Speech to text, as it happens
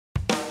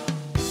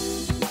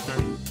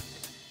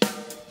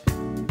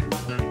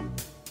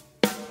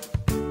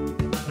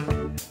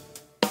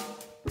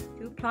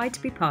apply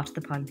to be part of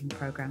the piloting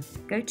programme,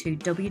 go to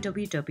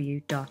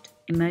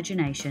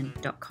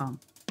www.emergination.com.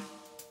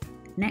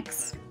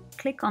 Next,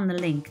 click on the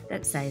link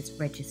that says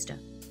Register.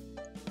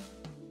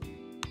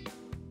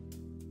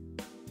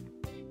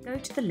 Go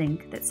to the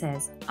link that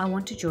says I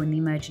want to join the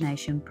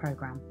Emergination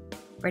programme.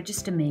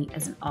 Register me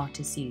as an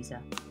artist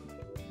user.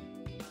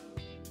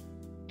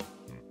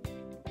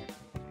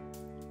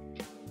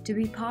 To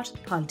be part of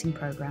the piloting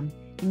programme,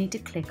 you need to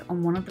click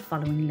on one of the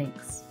following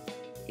links.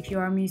 If you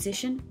are a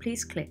musician,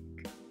 please click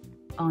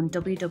on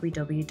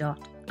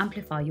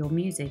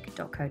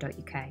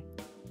www.amplifyyourmusic.co.uk.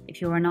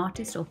 If you're an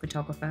artist or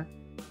photographer,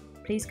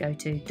 please go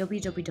to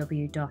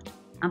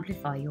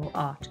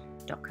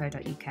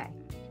www.amplifyyourart.co.uk.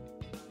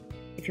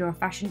 If you're a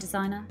fashion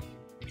designer,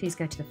 please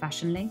go to the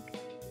fashion link,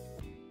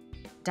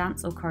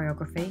 dance or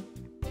choreography,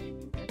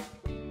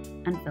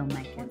 and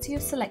filmmaking. Once you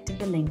have selected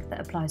the link that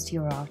applies to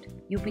your art,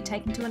 you'll be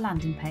taken to a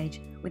landing page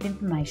with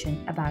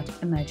information about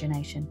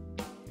Emergination.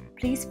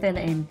 Please fill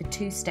in the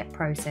two-step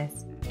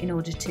process in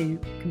order to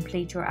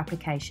complete your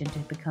application to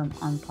become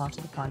part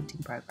of the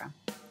piloting programme.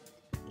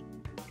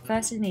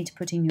 First, you need to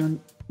put in your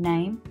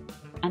name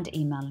and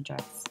email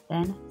address,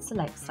 then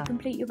select Start. To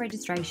complete your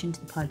registration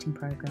to the piloting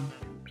programme,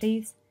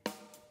 please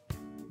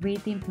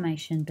read the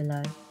information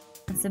below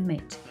and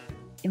submit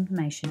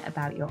information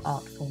about your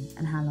art form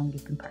and how long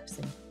you've been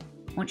practicing.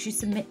 Once you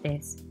submit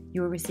this,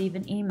 you will receive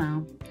an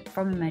email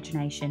from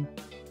Emergination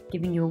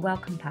giving you a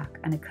welcome pack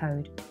and a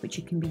code which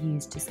you can be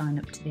used to sign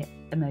up to the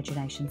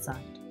Emergination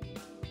site.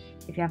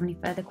 If you have any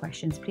further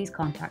questions, please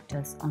contact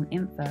us on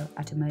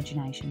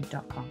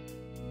info@emergination.com.